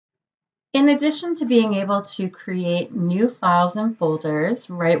In addition to being able to create new files and folders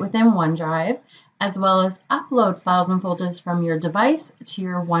right within OneDrive, as well as upload files and folders from your device to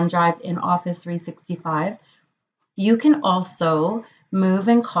your OneDrive in Office 365, you can also move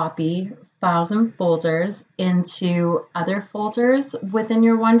and copy files and folders into other folders within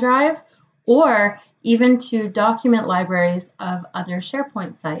your OneDrive, or even to document libraries of other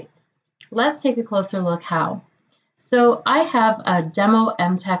SharePoint sites. Let's take a closer look how. So I have a demo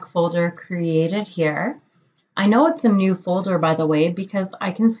MTech folder created here. I know it's a new folder, by the way, because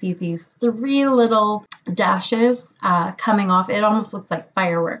I can see these 3 little dashes coming off. It almost looks like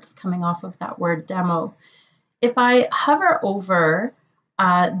fireworks coming off of that word demo. If I hover over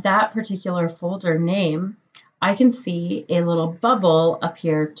that particular folder name, I can see a little bubble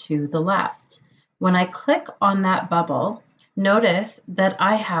appear to the left. When I click on that bubble, notice that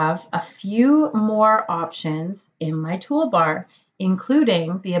I have a few more options in my toolbar,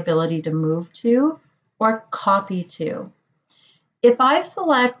 including the ability to move to or copy to. If I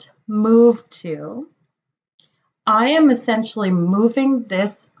select Move To, I am essentially moving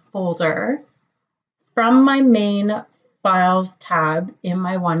this folder from my main Files tab in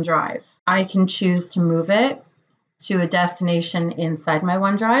my OneDrive. I can choose to move it to a destination inside my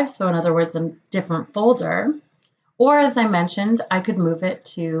OneDrive, so in other words, a different folder. Or as I mentioned, I could move it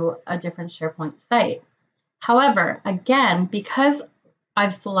to a different SharePoint site. However, again, because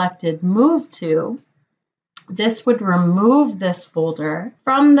I've selected Move To, this would remove this folder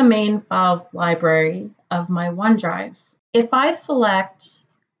from the main files library of my OneDrive. If I select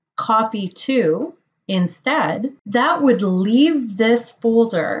Copy To instead, that would leave this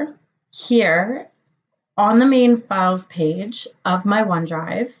folder here on the main files page of my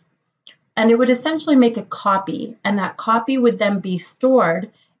OneDrive, and it would essentially make a copy, and that copy would then be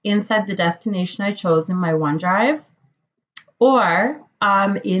stored inside the destination I chose in my OneDrive or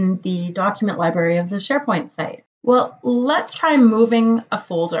in the document library of the SharePoint site. Well, let's try moving a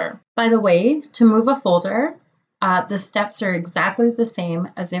folder. By the way, to move a folder, the steps are exactly the same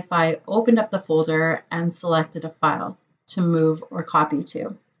as if I opened up the folder and selected a file to move or copy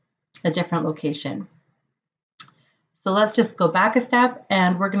to a different location. So let's just go back a step,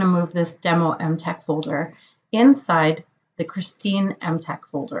 and we're going to move this Demo MTech folder inside the Christine MTech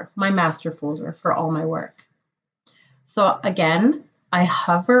folder, my master folder for all my work. So again, I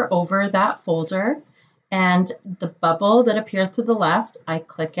hover over that folder, and the bubble that appears to the left, I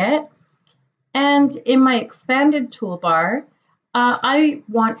click it. And in my expanded toolbar, I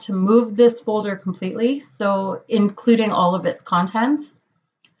want to move this folder completely, so including all of its contents.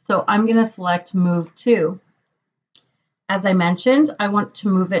 So I'm going to select Move To. As I mentioned, I want to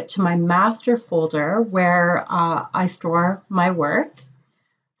move it to my master folder where I store my work.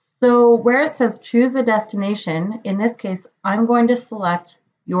 So where it says choose a destination, in this case, I'm going to select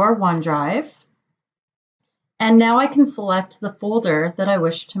your OneDrive. And now I can select the folder that I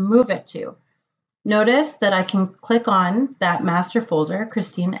wish to move it to. Notice that I can click on that master folder,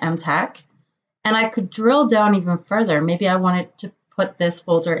 Christine MTech, and I could drill down even further. Maybe I wanted to put this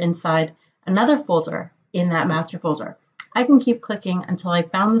folder inside another folder in that master folder. I can keep clicking until I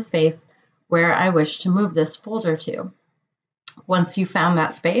found the space where I wish to move this folder to. Once you found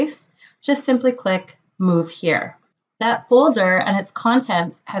that space, just simply click Move Here. That folder and its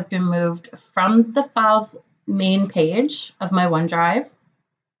contents has been moved from the files main page of my OneDrive.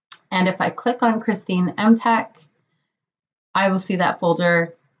 And if I click on Christine MTech, I will see that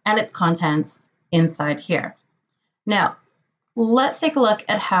folder and its contents inside here. Now, let's take a look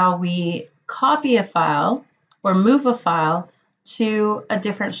at how we copy a file or move a file to a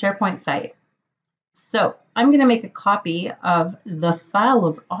different SharePoint site. So I'm going to make a copy of the file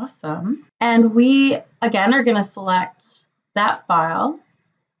of awesome, and we again are going to select that file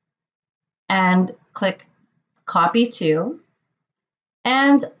and click Copy To,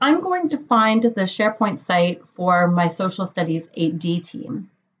 and I'm going to find the SharePoint site for my Social Studies 8D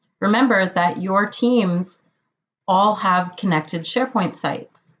team. Remember that your teams all have connected SharePoint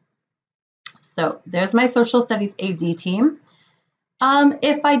sites. So there's my Social Studies AD team.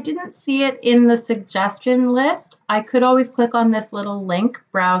 If I didn't see it in the suggestion list, I could always click on this little link,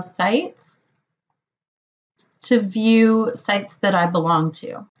 Browse Sites, to view sites that I belong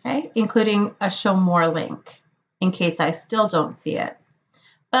to, okay, including a Show More link in case I still don't see it.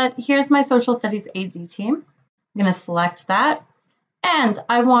 But here's my Social Studies AD team. I'm going to select that, and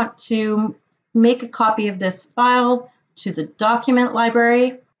I want to make a copy of this file to the document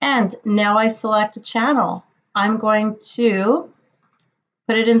library. And now I select a channel. I'm going to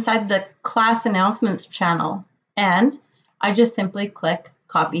put it inside the class announcements channel, and I just simply click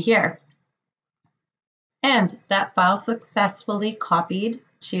Copy Here. And that file successfully copied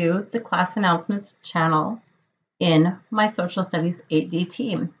to the class announcements channel in my Social Studies 8D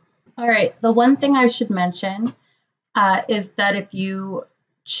team. All right, the one thing I should mention is that if you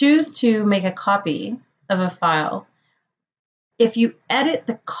choose to make a copy of a file, if you edit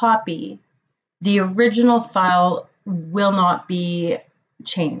the copy, the original file will not be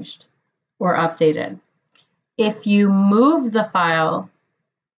changed or updated. If you move the file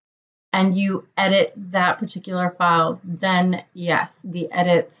and you edit that particular file, then yes, the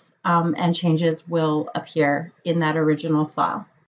edits and changes will appear in that original file.